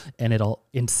over and it'll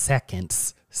in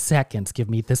seconds give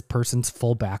me this person's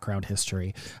full background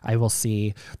history. I will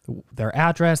see their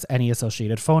address, any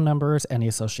associated phone numbers, any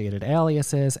associated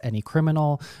aliases, any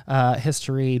criminal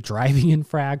history, driving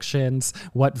infractions,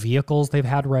 what vehicles they've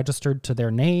had registered to their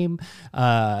name.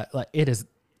 It is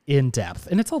in depth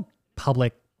and it's all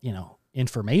public,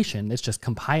 information. It's just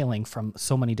compiling from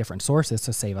so many different sources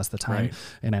to save us the time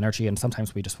and energy. And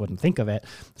sometimes we just wouldn't think of it,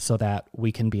 so that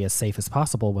we can be as safe as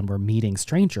possible when we're meeting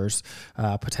strangers,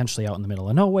 potentially out in the middle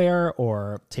of nowhere,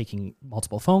 or taking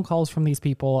multiple phone calls from these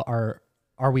people.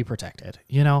 Are we protected?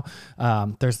 You know,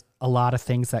 there's a lot of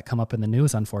things that come up in the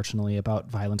news, unfortunately, about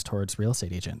violence towards real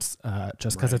estate agents,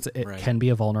 just because it can be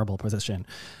a vulnerable position.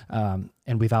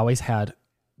 And we've always had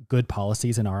good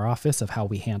policies in our office of how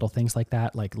we handle things like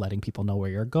that, like letting people know where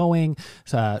you're going,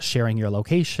 sharing your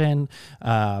location.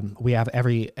 We have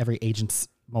every agent's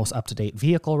most up-to-date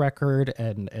vehicle record,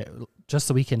 and just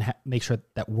so we can make sure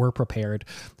that we're prepared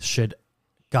should,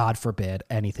 God forbid,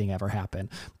 anything ever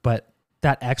happen. But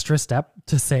that extra step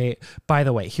to say, by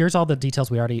the way, here's all the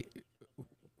details we already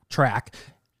track,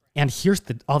 and here's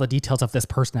all the details of this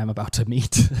person I'm about to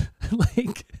meet.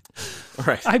 Like,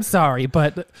 I'm sorry,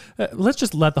 but let's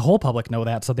just let the whole public know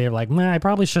that, so they're like, I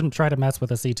probably shouldn't try to mess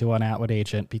with a C21 Atwood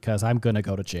agent because I'm going to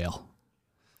go to jail.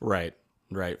 Right,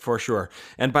 for sure.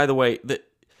 And by the way,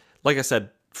 like I said,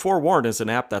 Forewarn is an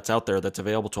app that's out there that's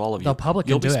available to all of you. The public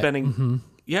can do it.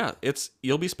 Yeah,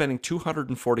 you'll be spending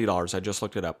 $240. I just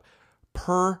looked it up.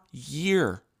 Per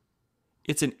year.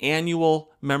 It's an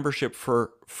annual membership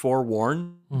for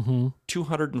Forewarn,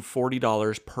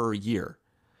 $240 per year.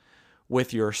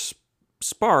 With your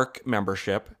Spark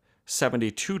membership,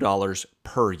 $72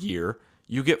 per year,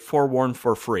 you get Forewarn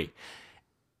for free.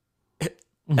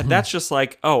 And that's just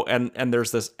like, and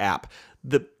there's this app.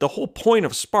 The whole point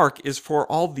of Spark is for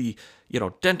all the,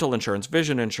 dental insurance,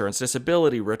 vision insurance,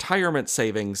 disability, retirement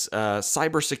savings,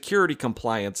 cybersecurity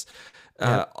compliance,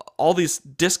 all these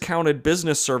discounted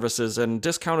business services and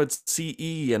discounted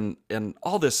CE and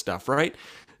all this stuff, right?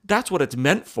 That's what it's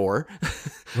meant for.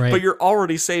 Right. But you're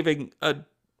already saving a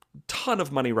ton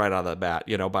of money right out of the bat,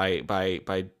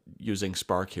 by using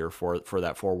Spark here for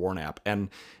that Forewarn app. And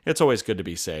it's always good to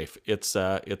be safe. It's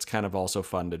kind of also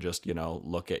fun to just,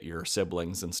 look at your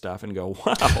siblings and stuff and go,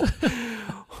 wow,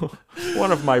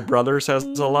 one of my brothers has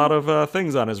a lot of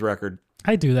things on his record.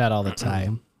 I do that all the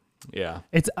time. Yeah.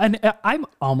 I'm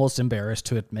almost embarrassed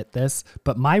to admit this,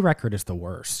 but my record is the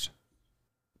worst.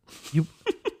 You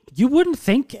wouldn't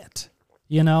think it,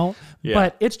 Yeah.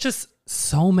 But it's just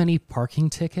so many parking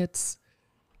tickets.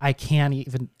 I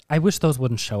wish those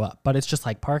wouldn't show up, but it's just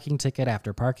like parking ticket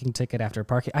after parking ticket after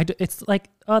parking. It's like,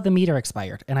 the meter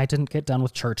expired and I didn't get done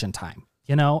with church in time,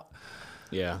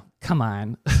 Yeah. Come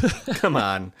on. Come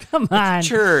on. Come on. It's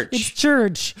church. It's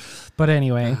church. But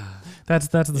anyway, that's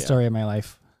the story of my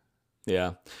life.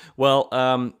 Yeah. Well,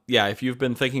 if you've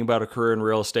been thinking about a career in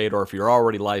real estate, or if you're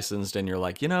already licensed and you're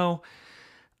like,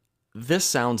 this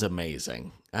sounds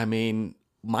amazing. I mean,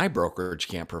 my brokerage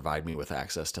can't provide me with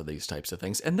access to these types of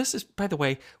things. And this is, by the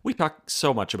way, we talk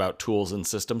so much about tools and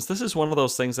systems. This is one of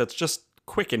those things that's just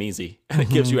quick and easy. And it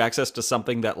gives you access to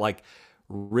something that like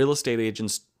real estate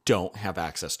agents don't have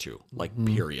access to, like,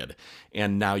 period.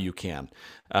 And now you can.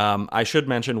 I should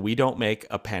mention, we don't make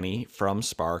a penny from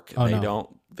Spark.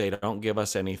 They don't give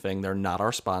us anything. They're not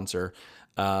our sponsor.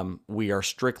 We are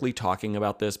strictly talking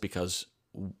about this because,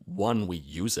 one, we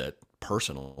use it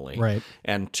personally, right?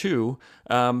 And two,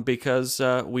 because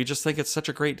we just think it's such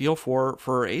a great deal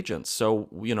for agents. So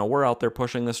we're out there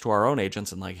pushing this to our own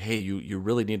agents and like, hey, you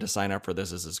really need to sign up for this.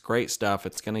 This is great stuff.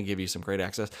 It's going to give you some great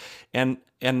access, and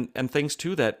things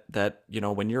too that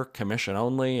when you're commission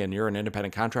only and you're an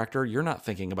independent contractor, you're not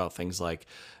thinking about things like,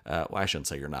 I shouldn't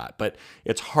say you're not, but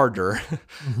it's harder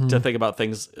to think about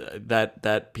things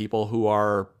that people who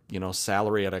are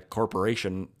salary at a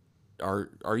corporation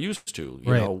are used to,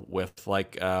 with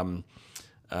like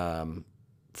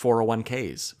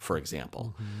 401ks, for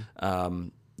example.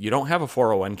 You don't have a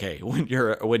 401k when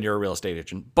you're a real estate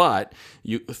agent, but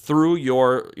you, through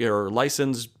your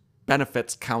licensed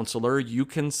benefits counselor, you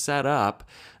can set up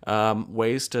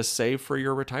ways to save for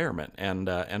your retirement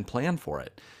and plan for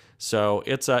it. So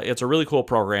it's a really cool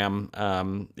program.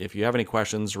 If you have any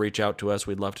questions, reach out to us.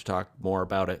 We'd love to talk more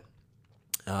about it.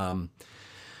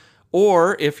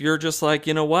 Or if you're just like,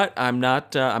 you know what, I'm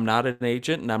not an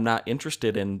agent and I'm not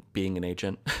interested in being an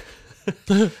agent,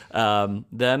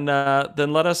 then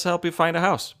let us help you find a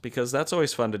house, because that's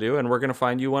always fun to do, and we're going to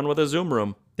find you one with a Zoom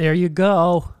room. There you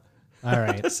go. All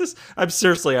right. I'm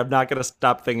not going to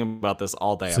stop thinking about this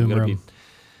all day. Zoom I'm going to room. be,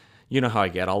 you know how I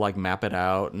get. I'll like map it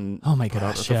out and put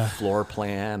out the floor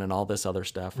plan and all this other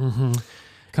stuff.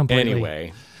 Completely.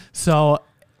 Anyway, so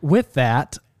with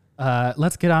that,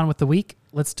 let's get on with the week.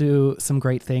 Let's do some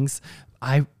great things.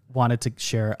 I wanted to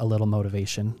share a little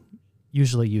motivation.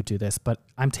 Usually you do this, but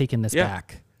I'm taking this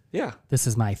back. Yeah. This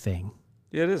is my thing.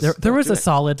 It is. There was a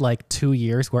solid like 2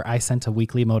 years where I sent a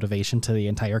weekly motivation to the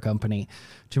entire company.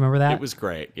 Do you remember that? It was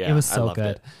great. Yeah, it was I so loved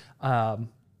good. it.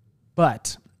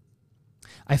 But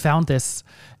I found this,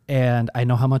 and I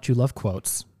know how much you love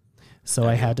quotes, so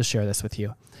I had to share this with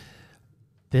you.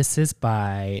 This is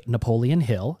by Napoleon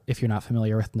Hill. If you're not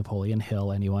familiar with Napoleon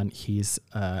Hill, anyone, he's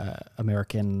an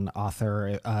American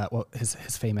author.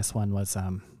 His famous one was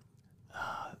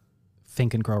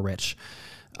Think and Grow Rich,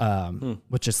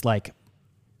 which is like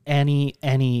any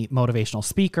motivational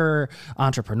speaker,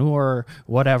 entrepreneur,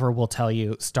 whatever will tell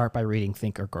you, start by reading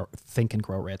Think and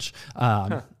Grow Rich.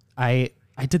 I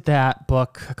did that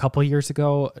book a couple years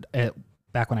ago,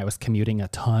 back when I was commuting a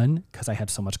ton because I had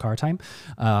so much car time.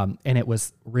 And it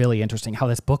was really interesting how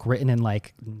this book, written in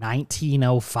like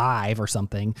 1905 or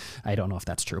something, I don't know if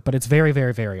that's true, but it's very,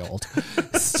 very, very old,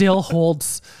 still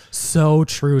holds so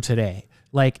true today.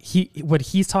 Like when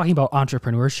he's talking about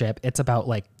entrepreneurship, it's about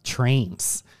like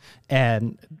trains,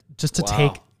 and just to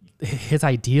take his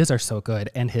ideas are so good,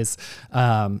 and his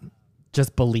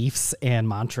just beliefs and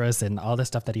mantras and all the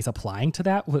stuff that he's applying to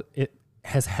that, it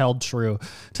has held true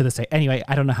to this day. Anyway,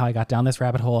 I don't know how I got down this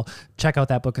rabbit hole. Check out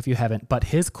that book if you haven't. But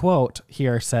his quote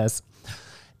here says,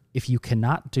 "If you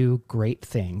cannot do great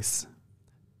things,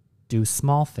 do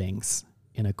small things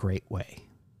in a great way."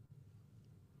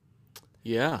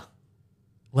 Yeah.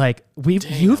 Like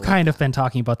you've kind of been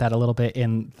talking about that a little bit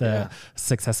in the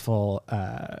Successful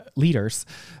Leaders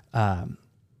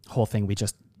whole thing we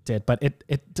just did, but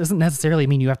it doesn't necessarily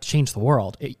mean you have to change the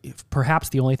world. Perhaps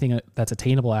the only thing that's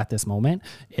attainable at this moment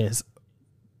is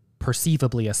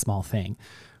perceivably a small thing.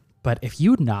 But if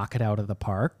you knock it out of the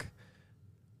park,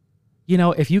 you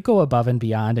know, if you go above and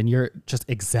beyond and you're just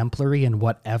exemplary in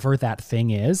whatever that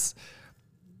thing is,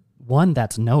 one,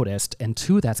 that's noticed, and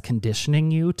two, that's conditioning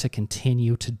you to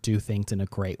continue to do things in a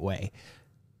great way.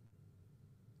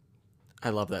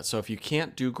 I love that. So if you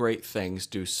can't do great things,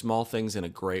 do small things in a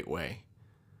great way.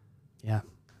 Yeah.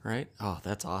 Right? Oh,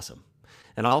 that's awesome.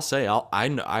 And I'll say,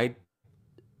 I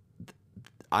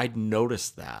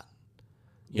noticed that,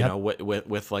 you know,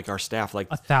 with like our staff, like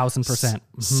 1,000%.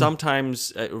 Mm-hmm.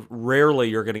 Sometimes, rarely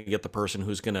you're going to get the person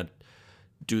who's going to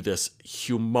do this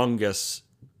humongous,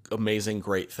 amazing,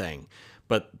 great thing.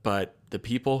 But the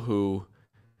people who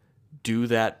do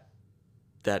that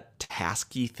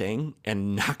tasky thing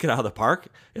and knock it out of the park,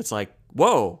 it's like,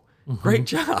 whoa, great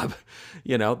job.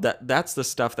 You know, that's the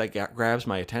stuff that grabs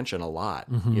my attention a lot,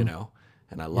 you know,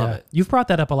 and I love it. You've brought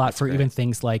that up a lot for even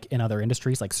things like in other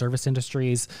industries, like service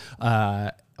industries,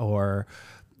 or,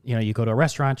 you know, you go to a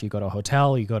restaurant, you go to a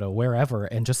hotel, you go to wherever,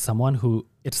 and just someone who,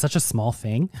 it's such a small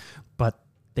thing, but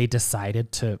they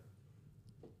decided to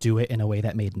do it in a way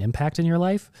that made an impact in your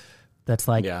life. That's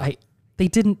like,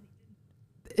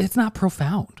 it's not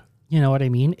profound. You know what I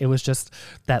mean? It was just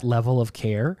that level of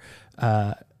care,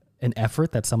 and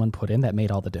effort that someone put in that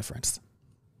made all the difference.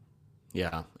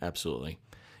 Yeah, absolutely.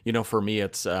 You know, for me,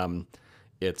 it's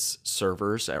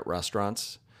servers at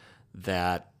restaurants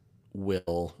that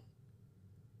will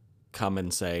come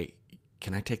and say,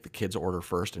 "Can I take the kids' order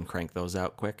first and crank those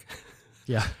out quick?"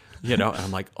 Yeah. You know, and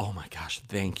I'm like, "Oh my gosh,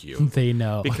 thank you." They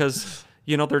know. Because,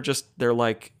 you know, they're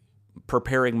like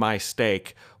preparing my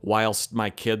steak whilst my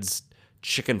kids'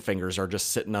 chicken fingers are just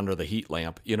sitting under the heat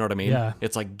lamp. You know what I mean? Yeah.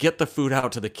 It's like, get the food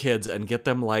out to the kids and get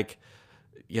them, like,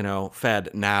 you know,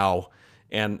 fed now.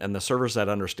 And the servers that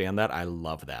understand that, I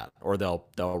love that. Or they'll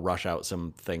rush out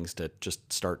some things to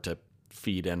just start to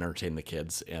feed and entertain the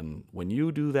kids. And when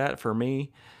you do that for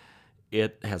me,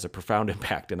 it has a profound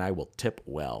impact, and I will tip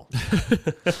well.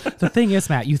 The thing is,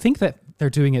 Matt, you think that they're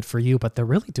doing it for you, but they're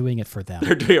really doing it for them.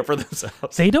 They're doing it for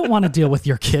themselves. They don't want to deal with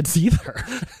your kids either.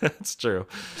 That's true.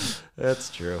 That's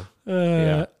true.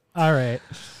 Yeah. All right.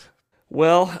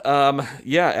 Well,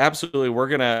 yeah, absolutely. We're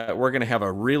gonna have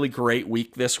a really great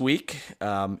week this week.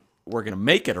 We're gonna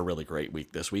make it a really great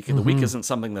week this week. And the week isn't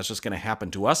something that's just gonna happen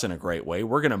to us in a great way.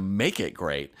 We're gonna make it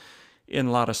great in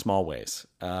a lot of small ways.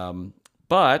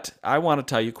 But I want to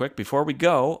tell you quick before we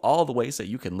go, all the ways that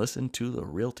you can listen to the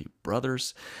Realty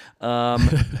Brothers.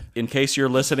 In case you're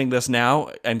listening this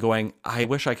now and going, I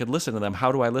wish I could listen to them.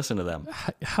 How do I listen to them?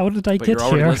 How did I but get you're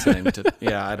already here? listening to,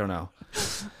 yeah, I don't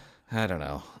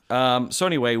know. So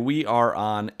anyway, we are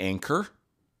on Anchor,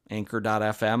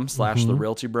 anchor.fm/The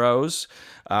Realty Bros.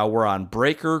 We're on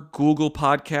Breaker, Google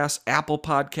Podcasts, Apple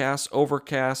Podcasts,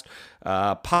 Overcast,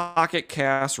 Pocket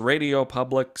Cast, Radio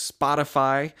Public,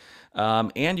 Spotify.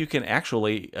 And you can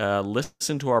actually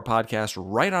listen to our podcast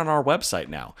right on our website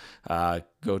now.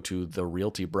 Go to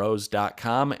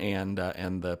therealtybros.com and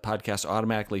the podcast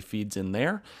automatically feeds in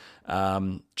there.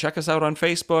 Check us out on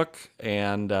Facebook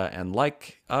and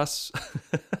like us.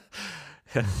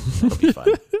 That'll be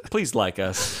fun. Please like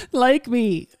us. Like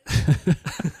me.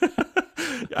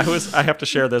 I have to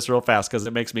share this real fast because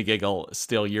it makes me giggle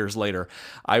still years later.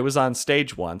 I was on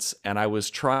stage once and I was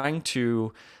trying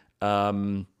to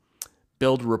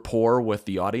build rapport with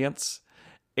the audience.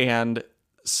 And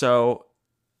so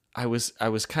I was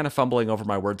kind of fumbling over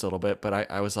my words a little bit, but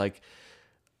I was like,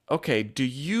 okay, do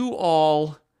you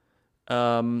all,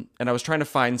 and I was trying to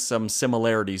find some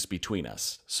similarities between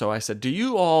us. So I said, do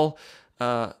you all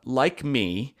like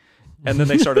me? And then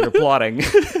they started applauding.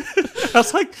 I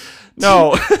was like,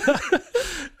 no.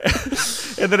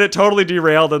 And then it totally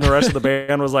derailed, and the rest of the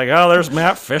band was like, oh, there's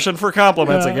Matt fishing for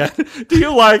compliments again. Do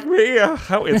you like me?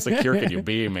 How insecure can you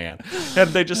be, man?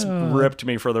 And they just ripped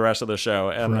me for the rest of the show.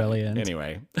 And brilliant.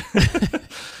 Anyway.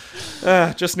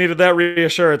 Just needed that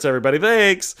reassurance, everybody.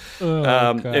 Thanks.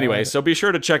 Anyway, so be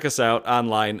sure to check us out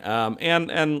online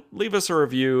and leave us a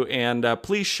review, and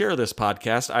please share this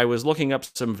podcast. I was looking up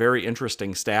some very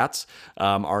interesting stats.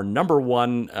 Our number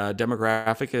one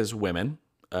demographic is women.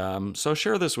 So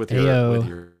share this with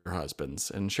your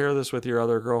husbands, and share this with your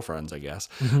other girlfriends, I guess.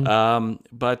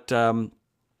 Mm-hmm.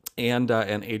 And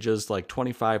ages like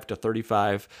 25 to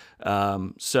 35.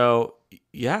 So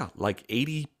yeah, like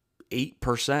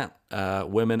 88%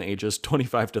 women ages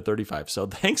 25 to 35. So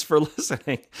thanks for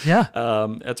listening. Yeah.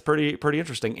 It's pretty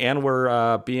interesting. And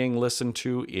we're being listened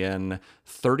to in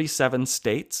 37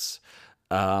 states,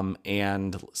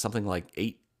 and something like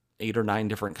eight or nine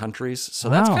different countries. So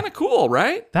that's kind of cool,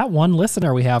 right? That one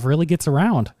listener we have really gets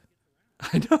around.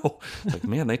 I know. Like,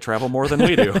 man, they travel more than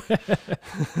we do.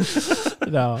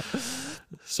 No.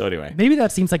 So anyway. Maybe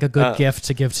that seems like a good gift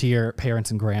to give to your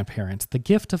parents and grandparents. The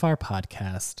gift of our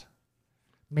podcast.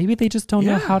 Maybe they just don't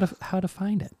know how to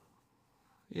find it.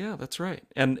 Yeah, that's right.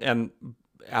 And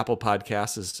Apple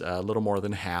Podcasts is a little more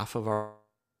than half of our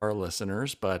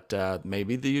listeners, but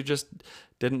maybe you just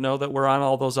didn't know that we're on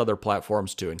all those other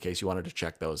platforms too, in case you wanted to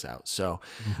check those out. So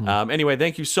anyway,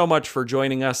 thank you so much for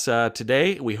joining us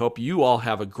today. We hope you all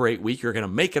have a great week. You're going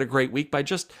to make it a great week by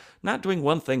just not doing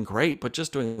one thing great, but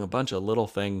just doing a bunch of little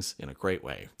things in a great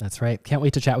way. That's right. Can't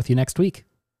wait to chat with you next week.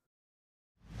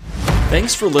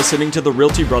 Thanks for listening to the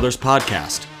Realty Brothers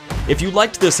podcast. If you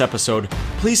liked this episode,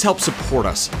 please help support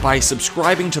us by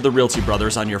subscribing to the Realty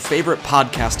Brothers on your favorite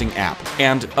podcasting app.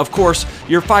 And, of course,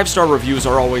 your 5-star reviews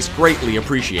are always greatly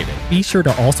appreciated. Be sure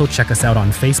to also check us out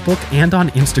on Facebook and on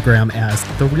Instagram as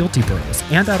The Realty Bros,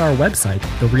 and at our website,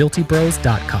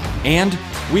 therealtybros.com. And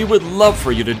we would love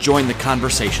for you to join the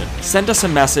conversation. Send us a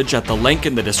message at the link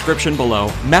in the description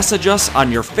below, message us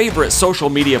on your favorite social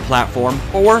media platform,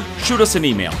 or shoot us an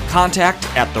email,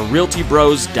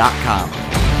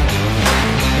 contact@therealtybros.com.